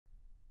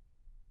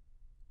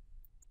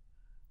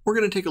We're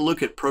going to take a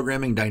look at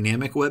programming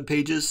dynamic web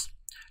pages.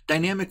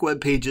 Dynamic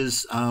web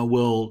pages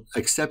will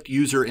accept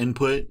user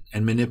input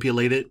and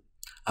manipulate it.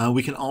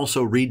 We can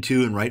also read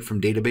to and write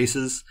from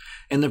databases,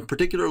 and the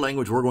particular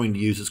language we're going to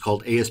use is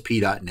called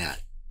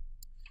ASP.NET.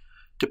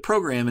 To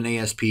program in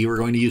ASP, we're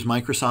going to use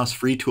Microsoft's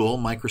free tool,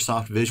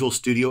 Microsoft Visual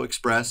Studio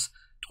Express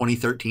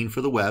 2013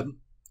 for the web.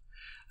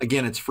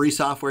 Again, it's free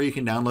software you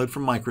can download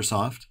from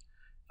Microsoft,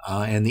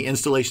 and the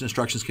installation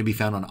instructions can be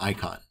found on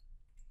Icon.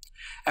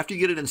 After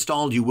you get it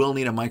installed, you will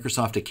need a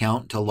Microsoft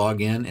account to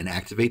log in and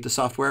activate the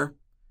software,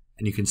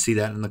 and you can see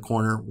that in the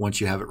corner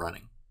once you have it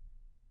running.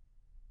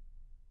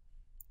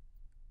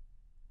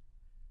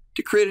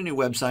 To create a new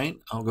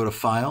website, I'll go to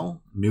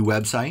File, New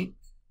Website.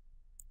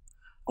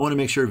 I want to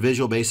make sure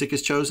Visual Basic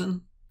is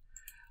chosen.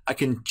 I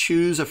can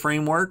choose a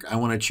framework. I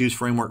want to choose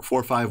Framework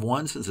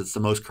 451 since it's the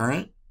most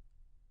current.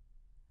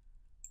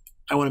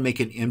 I want to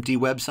make an empty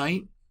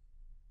website.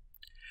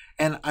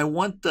 And I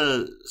want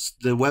the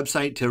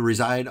website to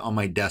reside on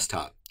my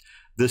desktop.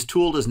 This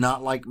tool does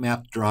not like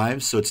mapped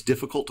drives, so it's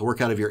difficult to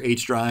work out of your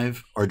H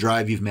drive or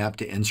drive you've mapped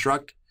to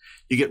Instruct.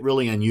 You get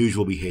really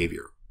unusual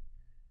behavior.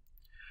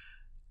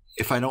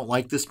 If I don't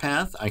like this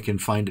path, I can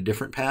find a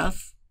different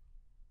path.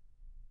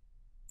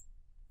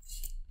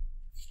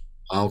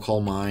 I'll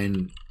call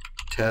mine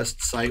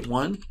Test Site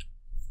 1.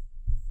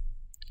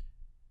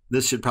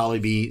 This should probably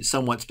be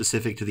somewhat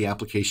specific to the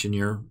application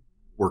you're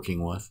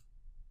working with.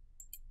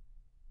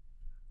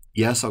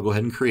 Yes, I'll go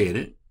ahead and create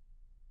it.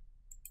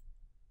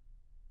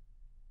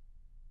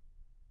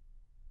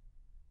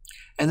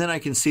 And then I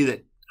can see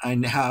that I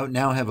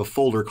now have a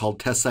folder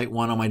called Test Site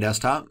 1 on my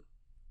desktop.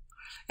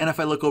 And if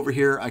I look over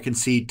here, I can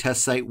see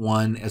Test Site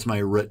 1 as my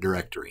root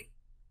directory.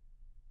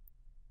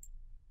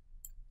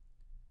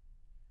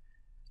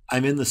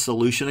 I'm in the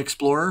Solution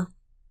Explorer.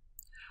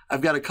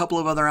 I've got a couple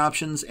of other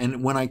options,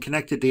 and when I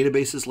connect to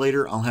databases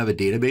later, I'll have a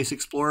Database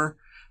Explorer,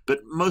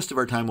 but most of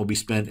our time will be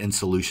spent in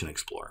Solution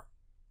Explorer.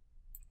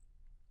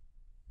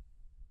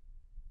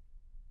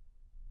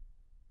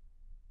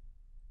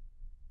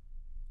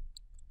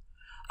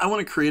 I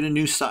want to create a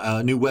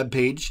new web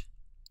page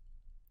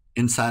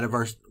inside of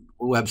our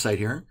website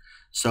here.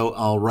 So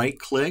I'll right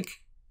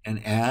click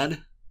and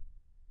add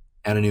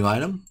a new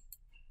item.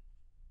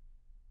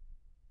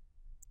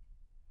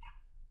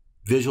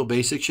 Visual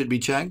Basic should be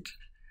checked.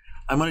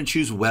 I'm going to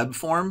choose Web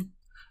Form.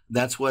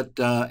 That's what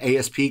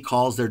ASP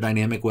calls their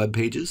dynamic web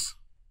pages.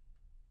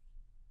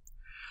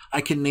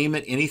 I can name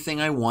it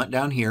anything I want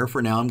down here.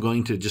 For now, I'm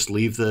going to just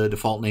leave the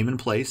default name in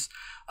place.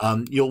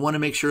 You'll want to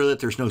make sure that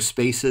there's no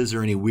spaces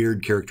or any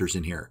weird characters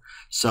in here.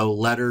 So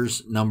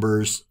letters,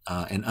 numbers,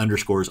 and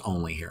underscores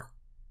only here.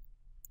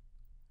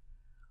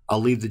 I'll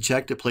leave the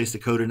check to place the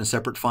code in a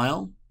separate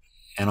file,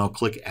 and I'll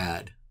click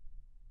Add.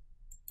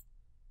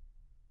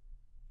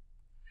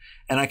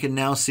 And I can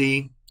now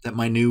see that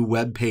my new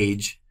web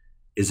page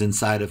is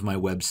inside of my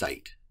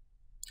website.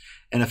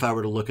 And if I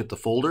were to look at the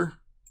folder,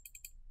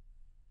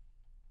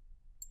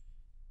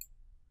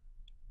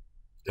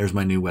 there's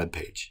my new web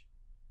page.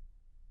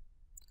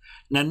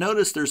 Now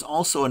notice there's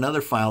also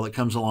another file that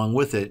comes along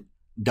with it,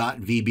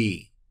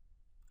 .vb.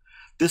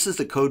 This is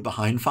the code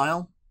behind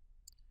file.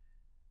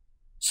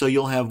 So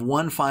you'll have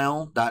one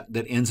file that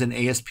ends in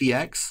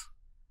ASPX,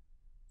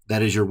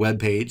 that is your web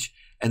page,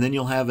 and then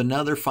you'll have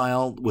another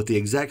file with the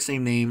exact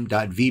same name,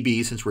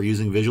 .vb, since we're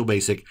using Visual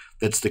Basic,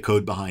 that's the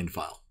code behind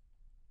file.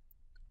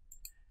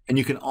 And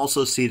you can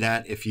also see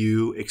that if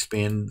you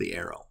expand the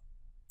arrow.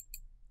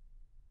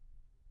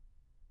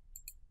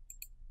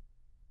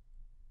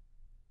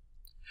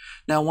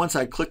 Now, once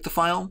I click the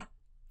file,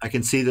 I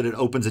can see that it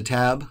opens a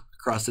tab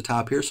across the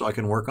top here so I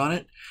can work on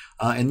it.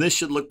 And this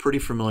should look pretty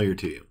familiar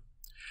to you.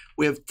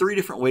 We have three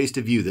different ways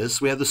to view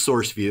this. We have the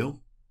source view.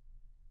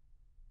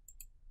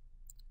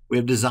 We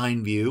have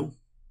design view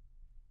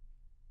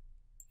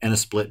and a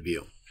split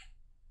view.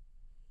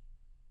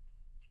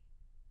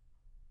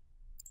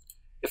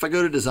 If I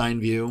go to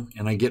design view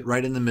and I get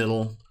right in the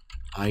middle,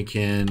 I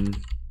can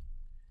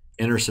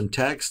enter some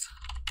text.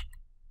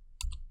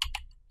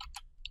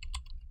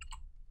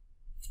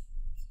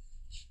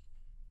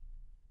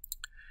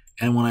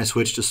 And when I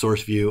switch to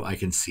source view, I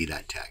can see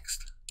that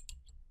text.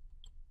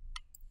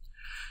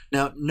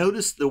 Now,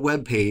 notice the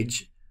web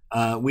page.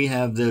 We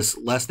have this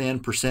 <@.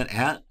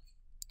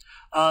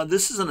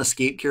 This is an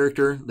escape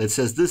character that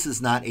says this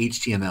is not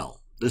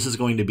HTML. This is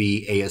going to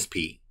be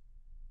ASP.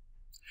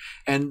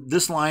 And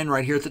this line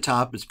right here at the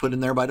top is put in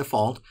there by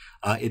default.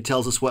 It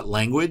tells us what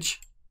language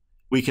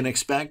we can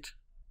expect,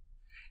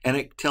 and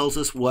it tells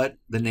us what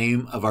the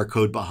name of our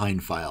code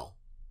behind file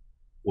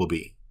will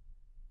be.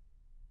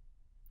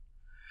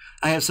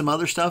 I have some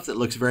other stuff that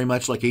looks very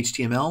much like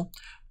HTML,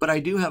 but I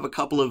do have a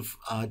couple of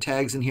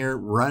tags in here,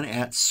 run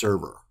at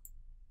server.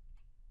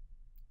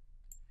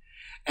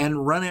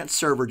 And run at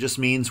server just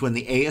means when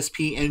the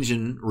ASP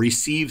engine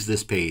receives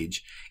this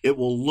page, it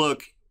will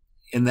look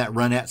in that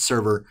run at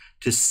server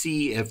to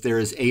see if there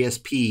is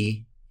ASP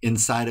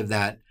inside of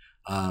that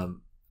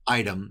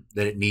item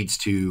that it needs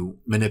to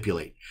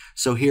manipulate.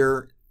 So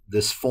here,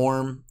 this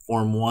form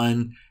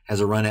 1 has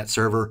a run at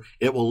server.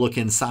 It will look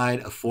inside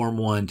of form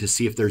 1 to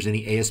see if there's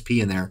any ASP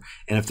in there,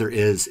 and if there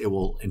is, it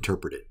will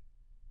interpret it.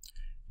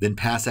 Then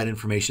pass that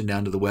information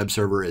down to the web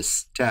server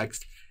as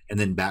text, and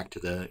then back to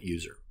the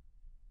user.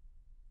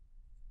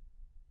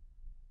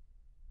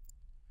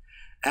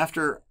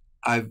 After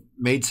I've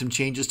made some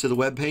changes to the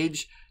web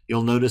page,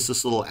 you'll notice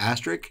this little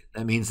asterisk.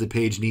 That means the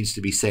page needs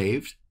to be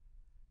saved.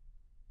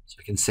 So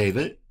I can save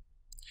it.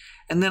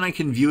 And then I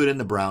can view it in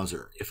the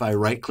browser. If I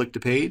right-click the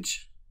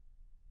page,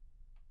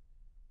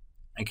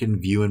 I can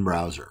view in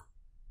browser.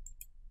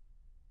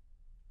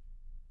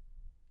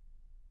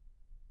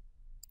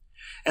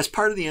 As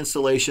part of the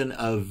installation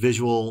of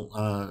Visual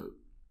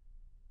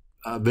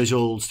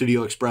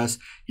Studio Express,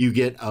 you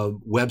get a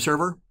web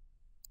server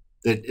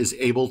that is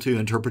able to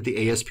interpret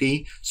the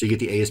ASP, so you get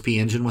the ASP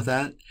engine with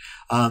that.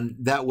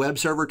 That web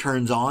server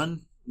turns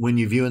on when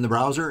you view in the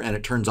browser, and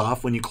it turns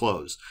off when you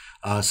close.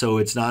 So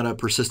it's not a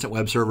persistent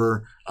web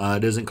server. It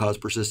doesn't cause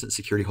persistent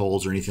security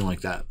holes or anything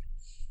like that.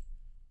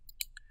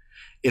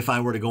 If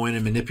I were to go in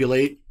and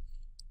manipulate,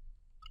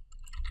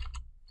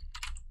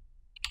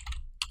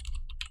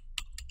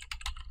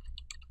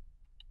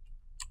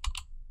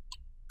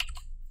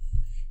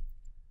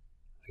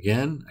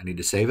 again, I need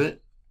to save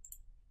it.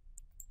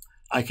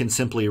 I can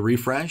simply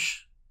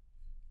refresh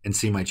and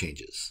see my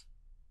changes.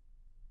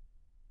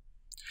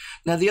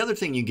 Now, the other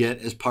thing you get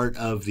as part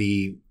of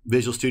the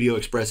Visual Studio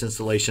Express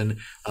installation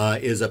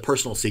is a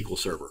personal SQL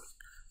server.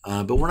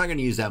 But we're not going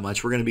to use that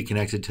much. We're going to be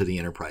connected to the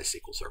enterprise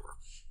SQL server.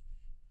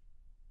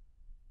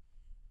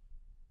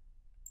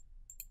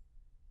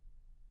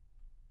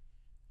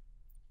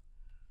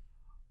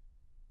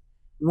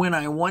 When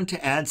I want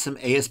to add some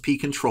ASP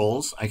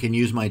controls, I can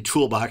use my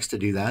toolbox to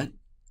do that.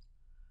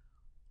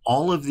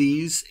 All of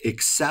these,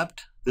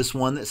 except this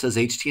one that says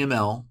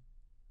HTML,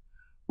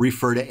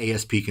 refer to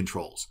ASP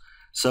controls.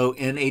 So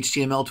in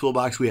HTML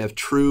toolbox, we have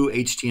true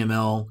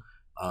HTML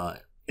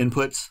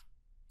inputs,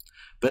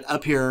 but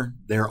up here,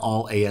 they're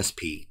all ASP.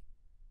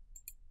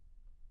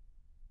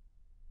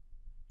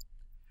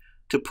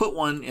 To put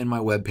one in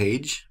my web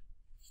page,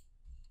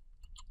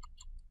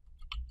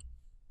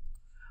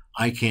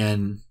 I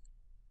can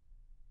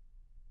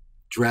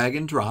drag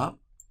and drop,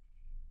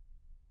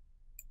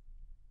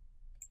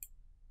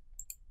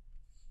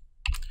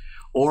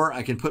 or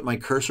I can put my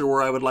cursor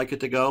where I would like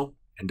it to go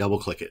and double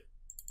click it.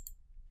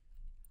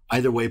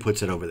 Either way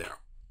puts it over there.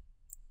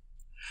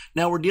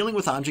 Now we're dealing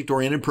with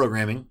object-oriented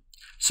programming.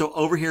 So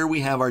over here we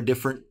have our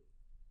different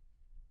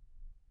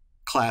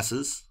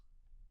classes.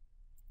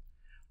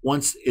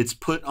 Once it's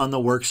put on the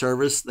work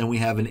service, then we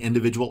have an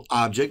individual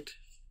object,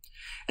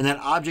 and that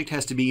object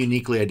has to be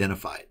uniquely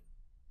identified.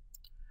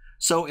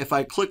 So if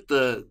I click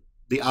the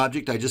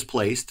object I just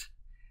placed,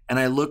 and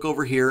I look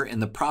over here in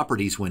the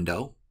properties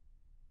window,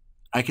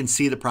 I can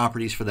see the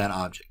properties for that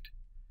object.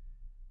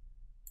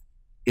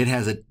 It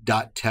has a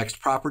 .text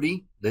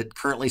property that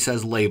currently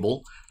says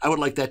label. I would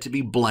like that to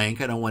be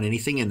blank. I don't want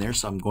anything in there,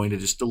 so I'm going to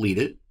just delete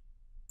it.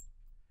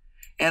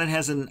 And it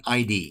has an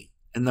ID.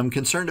 And I'm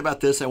concerned about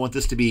this. I want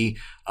this to be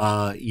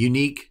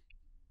unique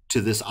to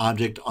this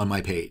object on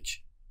my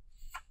page.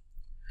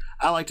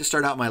 I like to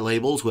start out my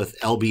labels with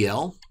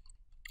LBL,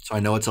 so I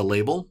know it's a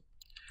label,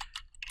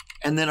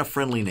 and then a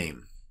friendly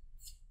name.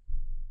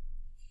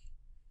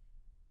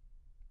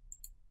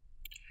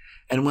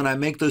 And when I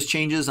make those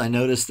changes, I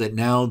notice that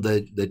now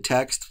the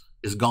text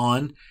is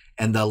gone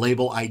and the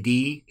label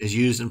ID is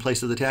used in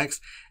place of the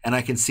text, and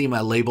I can see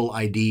my label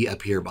ID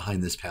up here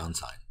behind this pound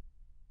sign.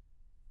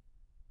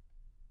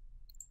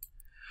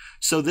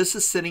 So this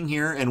is sitting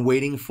here and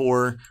waiting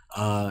for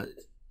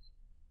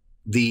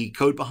the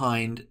code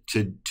behind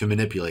to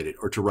manipulate it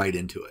or to write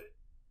into it.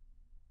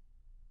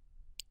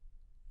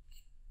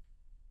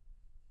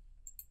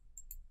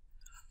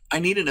 I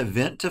need an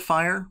event to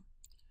fire.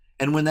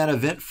 And when that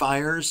event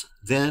fires,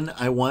 then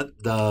I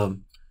want the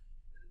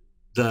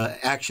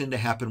action to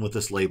happen with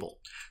this label.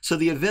 So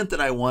the event that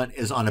I want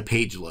is on a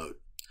page load.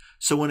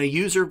 So when a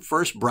user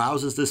first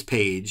browses this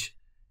page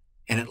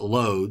and it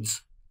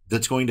loads,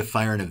 that's going to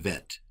fire an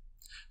event.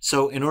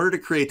 So in order to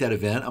create that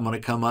event, I'm going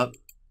to come up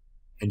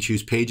and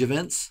choose Page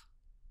Events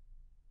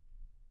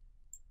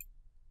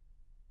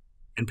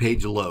and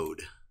Page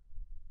Load.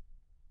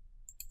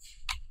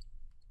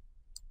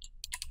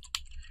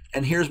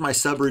 And here's my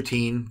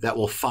subroutine that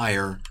will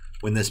fire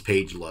when this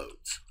page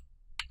loads.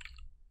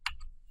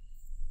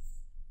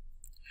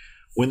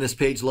 When this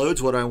page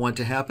loads, what do I want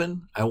to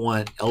happen? I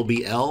want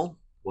LBL,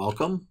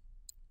 welcome,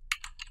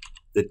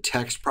 the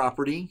text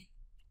property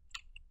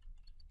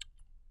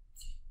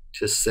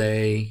to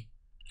say,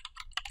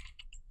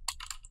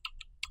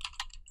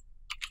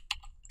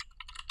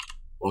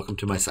 welcome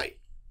to my site.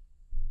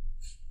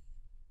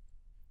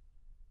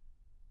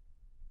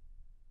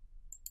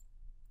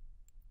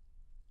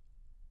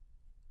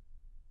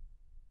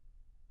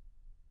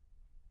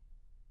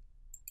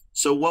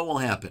 So what will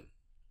happen?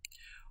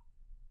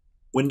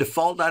 When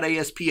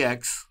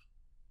default.aspx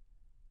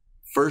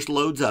first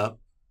loads up,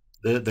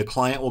 the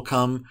client will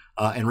come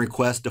and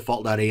request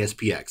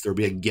default.aspx. There will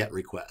be a GET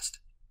request.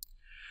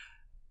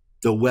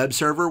 The web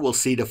server will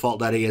see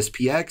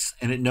default.aspx,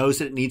 and it knows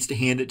that it needs to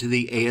hand it to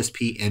the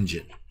ASP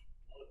engine.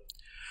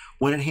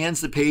 When it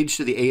hands the page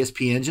to the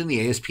ASP engine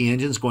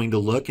is going to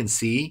look and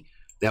see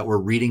that we're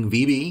reading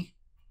VB,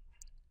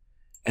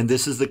 and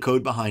this is the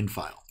code behind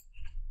file.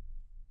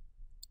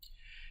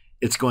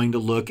 It's going to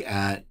look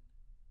at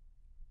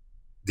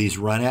these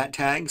run at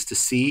tags to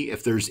see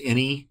if there's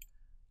any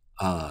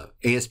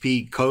ASP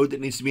code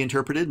that needs to be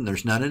interpreted, and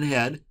there's none in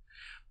head,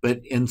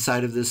 but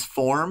inside of this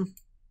form,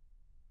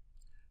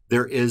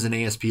 there is an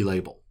ASP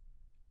label.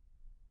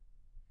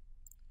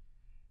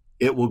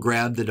 It will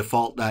grab the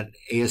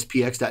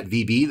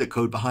default.aspx.vb, the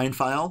code behind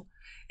file,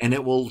 and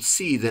it will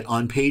see that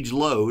on page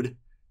load,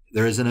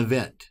 there is an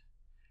event.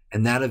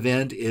 And that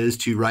event is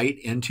to write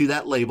into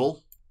that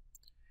label,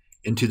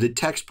 into the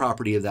text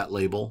property of that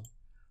label,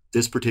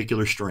 this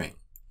particular string,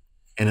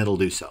 and it'll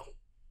do so.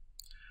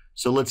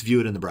 So let's view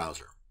it in the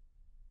browser.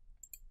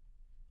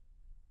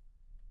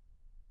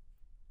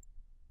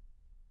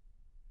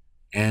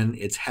 And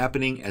it's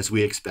happening as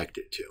we expect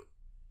it to.